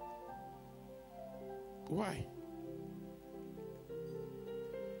 Why?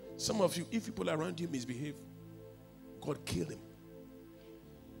 Some of you, if people around you misbehave, God kill them.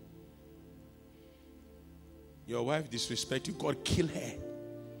 Your wife disrespect you, God kill her.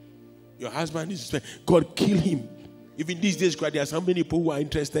 Your husband disrespect, God kill him. Even these days, there are so many people who are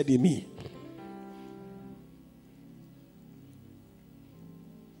interested in me.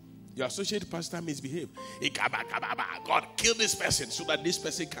 Your associate pastor misbehave. God kill this person so that this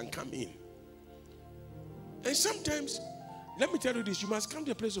person can come in. And sometimes, let me tell you this, you must come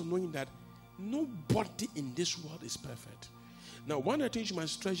to a place of knowing that nobody in this world is perfect. Now, one of the things you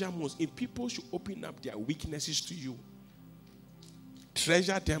must treasure most, if people should open up their weaknesses to you,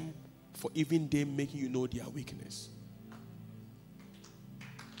 treasure them for even them making you know their weakness.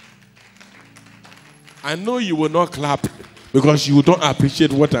 I know you will not clap because you don't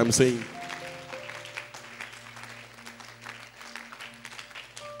appreciate what I'm saying.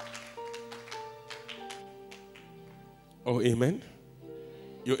 Oh, amen.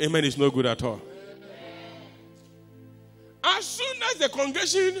 Your amen is no good at all. As soon as the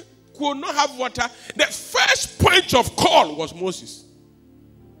congregation could not have water, the first point of call was Moses.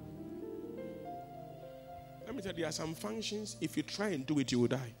 Let me tell you, there are some functions, if you try and do it, you will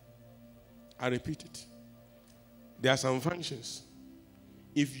die. I repeat it. There are some functions,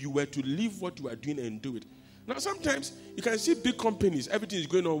 if you were to leave what you are doing and do it. Now, sometimes you can see big companies, everything is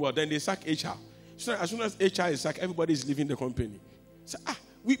going on well, then they sack HR. So as soon as HR is sacked, everybody is leaving the company. So, I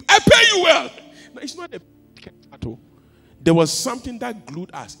pay you well. No, it's not a battle. There was something that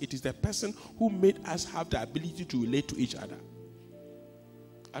glued us. It is the person who made us have the ability to relate to each other.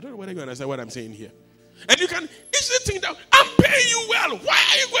 I don't know whether you understand what I'm saying here. And you can easily think that I'm paying you well. Why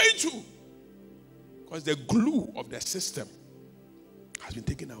are you going to? Because the glue of the system has been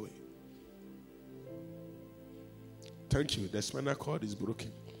taken away. Thank you. The spinal cord is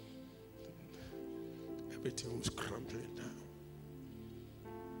broken. Everything was crumbling down.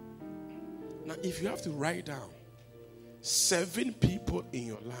 Now, if you have to write down 7 people in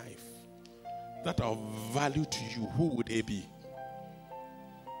your life that are of value to you, who would they be?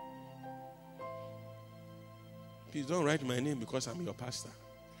 Please don't write my name because I'm your pastor.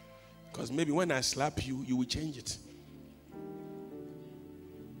 Because maybe when I slap you, you will change it.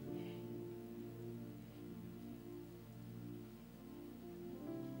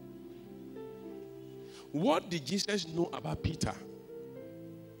 What did Jesus know about Peter?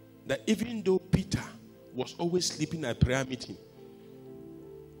 That even though Peter was always sleeping at prayer meeting,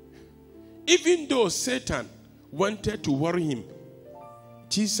 even though Satan wanted to worry him,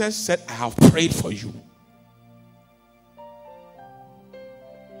 Jesus said, I have prayed for you.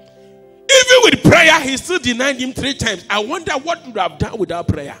 Even with prayer, he still denied him 3 times. I wonder what would have done without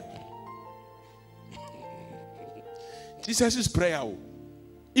prayer. Jesus' prayer,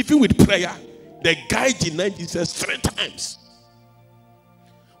 even with prayer, the guy denied Jesus 3 times.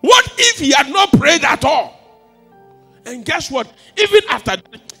 What if he had not prayed at all? And guess what? Even after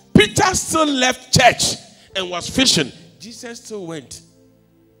that, Peter still left church and was fishing. Jesus still went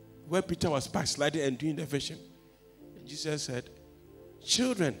where Peter was backsliding and doing the fishing. And Jesus said,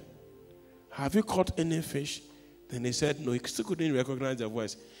 children, have you caught any fish? Then they said, no, he still couldn't recognize the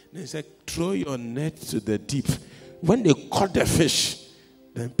voice. Then he said, throw your net to the deep. When they caught the fish,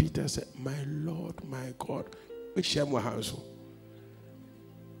 then Peter said, my Lord, my God, which share my household?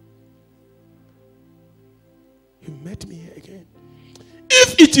 You met me here again.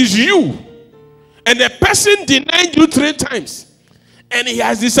 If it is you, and the person denied you 3 times, and he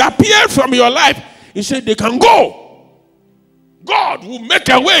has disappeared from your life, he said they can go. God will make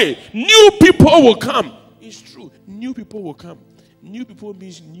a way. New people will come. It's true. New people will come. New people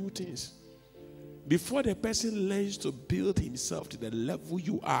means new things. Before the person learns to build himself to the level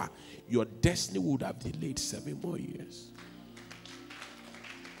you are, your destiny would have delayed 7 more years.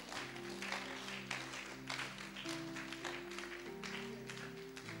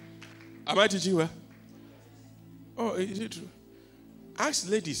 Am I teaching well? Oh, is it true? Ask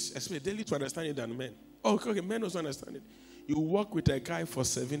ladies, especially they need to understand it than men. Oh, okay, men also understand it. You work with a guy for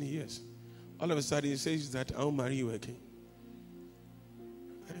 7 years. All of a sudden he says that I'll marry you again.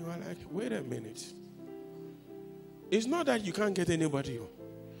 And you are like, wait a minute. It's not that you can't get anybody.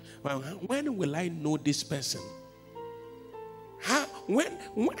 But when will I know this person?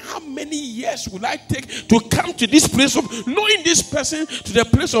 How many years will I take to come to this place of knowing this person to the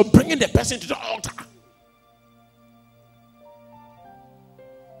place of bringing the person to the altar?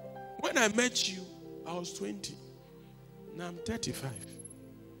 When I met you, I was 20. Now I'm 35.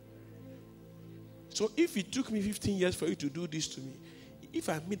 So if it took me 15 years for you to do this to me, if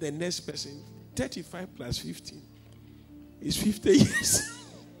I meet the next person, 35 plus 15 is 50 years.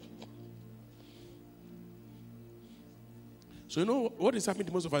 So you know what is happening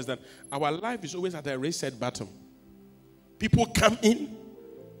to most of us is that our life is always at a reset button. People come in,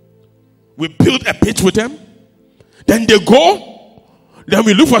 we build a pitch with them, then they go, then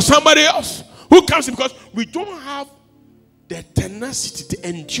we look for somebody else who comes in because we don't have the tenacity, the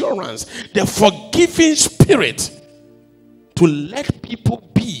endurance, the forgiving spirit to let people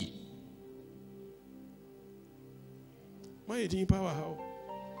be. Why are you doing power? How?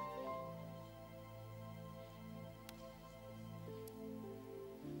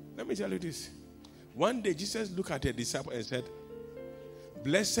 Let me tell you this. One day Jesus looked at the disciple and said,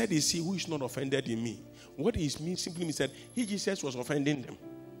 "Blessed is he who is not offended in me." What it means simply means that he, Jesus, was offending them.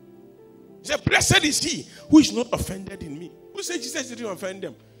 He said, "Blessed is he who is not offended in me." Who said Jesus didn't offend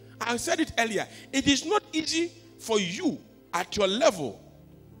them? I said it earlier. It is not easy for you at your level.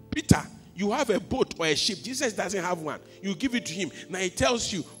 Peter, you have a boat or a ship. Jesus doesn't have one. You give it to him. Now he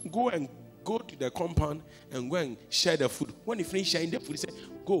tells you, go to the compound and go and share the food. When he finishes sharing the food, he said,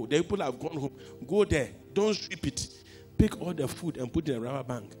 "Go. The people have gone home. Go there. Don't sweep it. Pick all the food and put it in a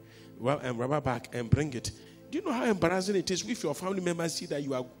rubber bag and bring it." Do you know how embarrassing it is if your family members see that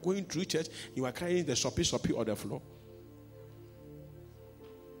you are going through church, you are carrying the soppy on the floor?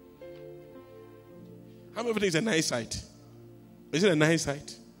 How many think it's a nice sight? Is it a nice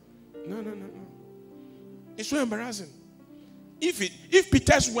sight? No. It's so embarrassing. If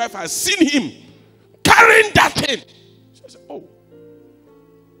Peter's wife has seen him carrying that thing, she says, "Oh,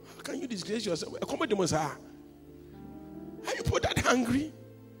 how can you disgrace yourself? How you put that hungry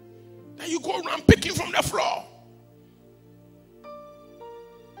that you go around picking from the floor?"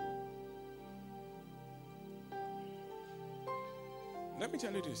 Let me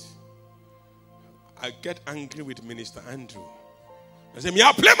tell you this. I get angry with Minister Andrew. I say,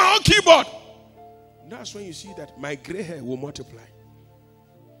 "I'll play my own keyboard." That's when you see that my gray hair will multiply.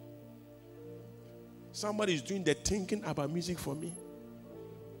 Somebody is doing the thinking about music for me.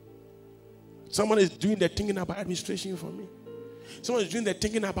 Someone is doing the thinking about administration for me. Someone is doing the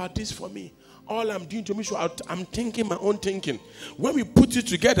thinking about this for me. All I'm doing to make sure I'm thinking my own thinking. When we put it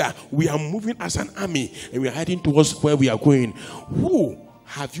together, we are moving as an army and we are heading towards where we are going. Who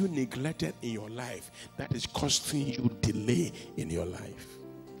have you neglected in your life that is costing you delay in your life?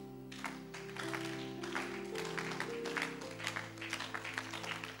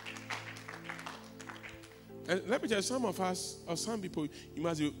 And let me tell you, some of us, or some people, you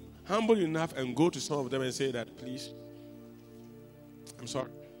must be humble enough and go to some of them and say that, "Please, I'm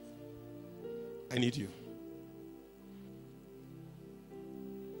sorry. I need you."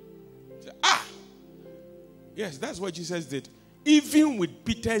 Say, yes, that's what Jesus did. Even with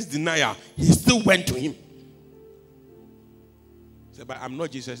Peter's denial, he still went to him. Say, "But I'm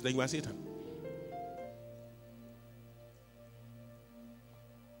not Jesus, then you are Satan."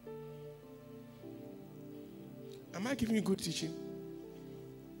 Am I giving you good teaching?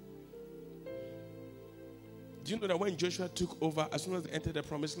 Do you know that when Joshua took over, as soon as they entered the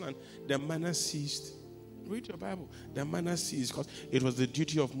promised land, the manna ceased? Read your Bible. The manna ceased because it was the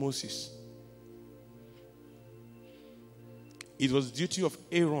duty of Moses. It was the duty of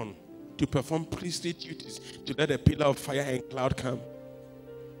Aaron to perform priestly duties, to let a pillar of fire and cloud come.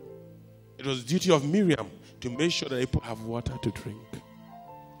 It was the duty of Miriam to make sure that people have water to drink.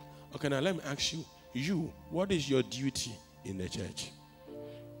 Okay, now let me ask you, what is your duty in the church?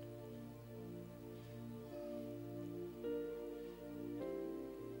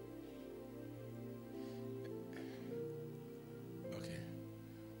 Okay.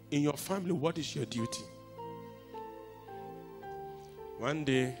 In your family, what is your duty? One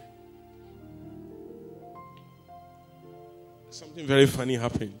day, something very funny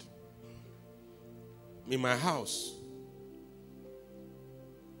happened. In my house,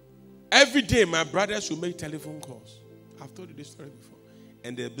 every day my brothers will make telephone calls. I've told you this story before.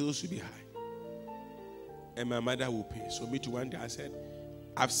 And their bills will be high. And my mother will pay. So me too, one day I said,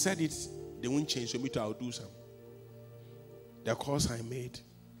 I've said it, they won't change, so me too, I'll do some. The calls I made,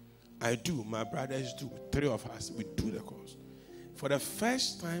 I do, my brothers do, 3 of us, we do the calls. For the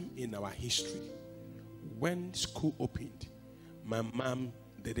first time in our history, when school opened, my mom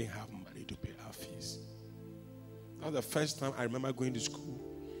didn't have money to pay our fees. That was the first time I remember going to school.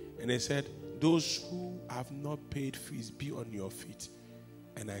 And they said, "Those who have not paid fees, be on your feet."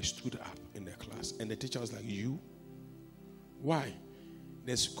 And I stood up in the class. And the teacher was like, "You? Why?"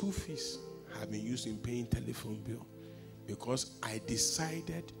 The school fees have been used in paying telephone bill. Because I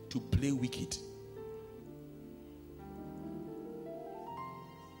decided to play wicked.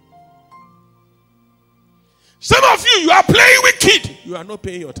 Some of you, you are playing wicked. You are not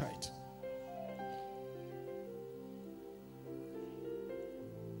paying your tithe.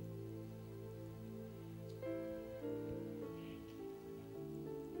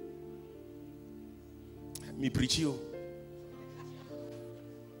 Me preach you.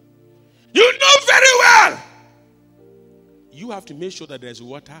 You know very well. You have to make sure that there's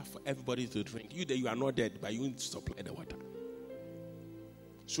water for everybody to drink. You that you are not dead, but you need to supply the water.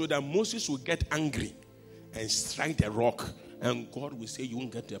 So that Moses will get angry and strike the rock, and God will say you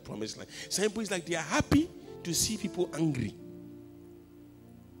won't get to the promised land. Some people is like they are happy to see people angry.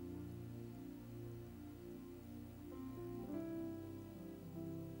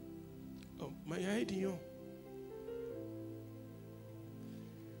 Oh, my idea.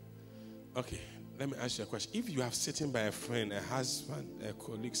 Okay, let me ask you a question. If you are sitting by a friend, a husband, a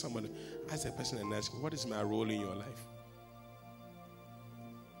colleague, someone, ask a person and ask, what is my role in your life?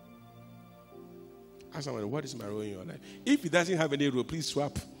 Ask someone, what is my role in your life? If he doesn't have any role, please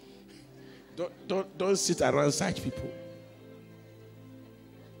swap. Don't sit around such people.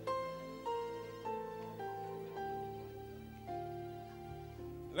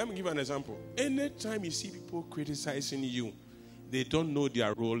 Let me give you an example. Anytime you see people criticizing you, they don't know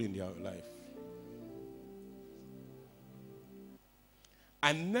their role in their life.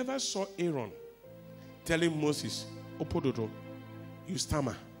 I never saw Aaron telling Moses, Opododo, you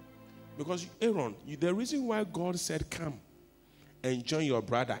stammer. Because Aaron, the reason why God said come and join your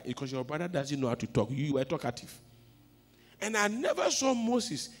brother is because your brother doesn't know how to talk. You were talkative. And I never saw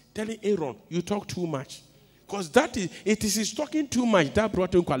Moses telling Aaron, you talk too much. Because it is his talking too much that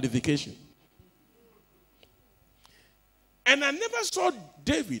brought him qualification. And I never saw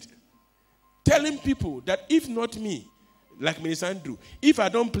David telling people that if not me, like Minister Andrew, if I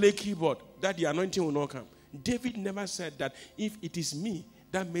don't play keyboard, that the anointing will not come. David never said that if it is me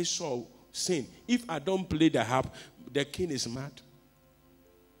that made Saul sin, if I don't play the harp, the king is mad.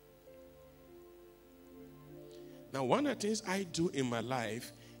 Now, one of the things I do in my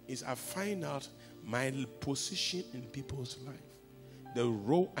life is I find out my position in people's life, the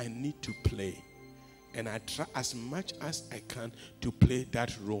role I need to play. And I try as much as I can to play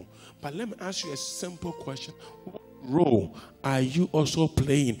that role. But let me ask you a simple question. What role are you also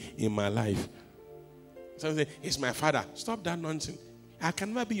playing in my life? Someone say, he's my father. Stop that nonsense. I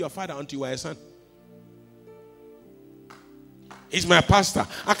can never be your father until you are a son. He's my pastor.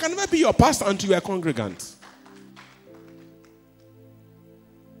 I can never be your pastor until you are a congregant.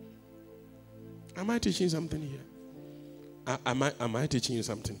 Am I teaching something here? Am I teaching you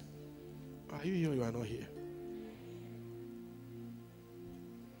something? Are you here? You are not here.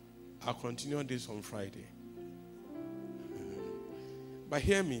 I'll continue on this on Friday. But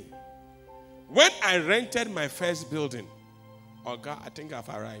hear me. When I rented my first building, oh God, I think I've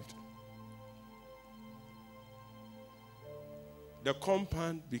arrived. The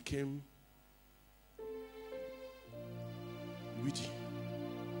compound became weedy.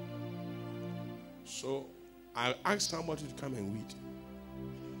 So I asked somebody to come and weed.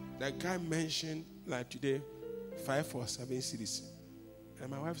 That guy mentioned, like today, 5 or 7 cities. And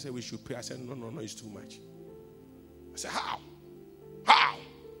my wife said we should pray. I said, no, it's too much. I said, how?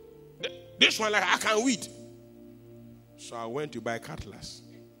 This one, like, I can't weed. So I went to buy cutlass.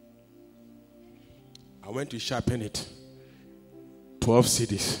 I went to sharpen it. 12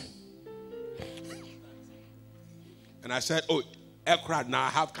 cities. And I said, oh, aircraft, now I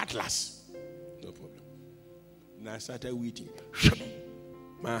have cutlass. No problem. And I started weeding.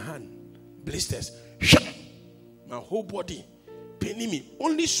 My hand, blisters, my whole body, paining me.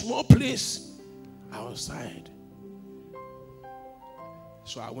 Only small place outside.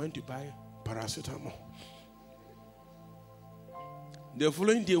 So I went to buy paracetamol. The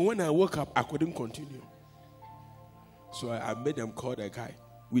following day, when I woke up, I couldn't continue. So I made them call the guy.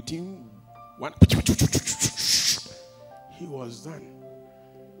 Within one, he was done.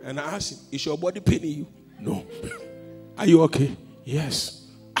 And I asked him, is your body paining you? No. Are you okay? Yes.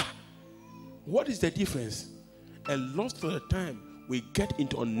 What is the difference? A lot of the time, we get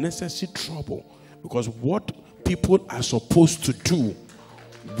into unnecessary trouble because what people are supposed to do,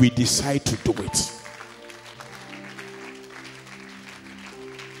 we decide to do it.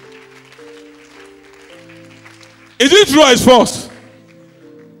 Is it true or is false?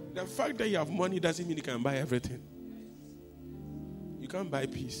 The fact that you have money doesn't mean you can buy everything. You can't buy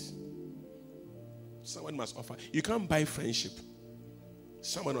peace. Someone must offer. You can't buy friendship.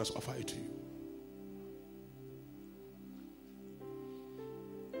 Someone must offer it to you.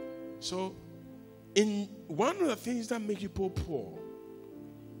 So, In one of the things that make people poor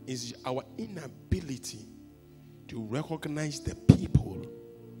is our inability to recognize the people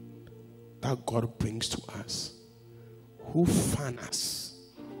that God brings to us, who fan us,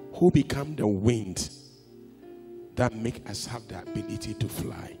 who become the wind that make us have the ability to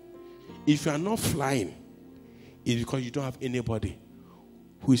fly. If you are not flying, it's because you don't have anybody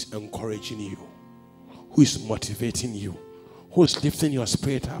who is encouraging you, who is motivating you, who is lifting your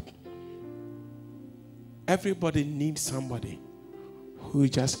spirit up. Everybody needs somebody who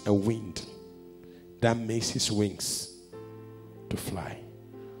is just a wind that makes his wings to fly.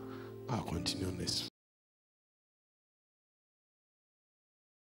 I'll continue on this.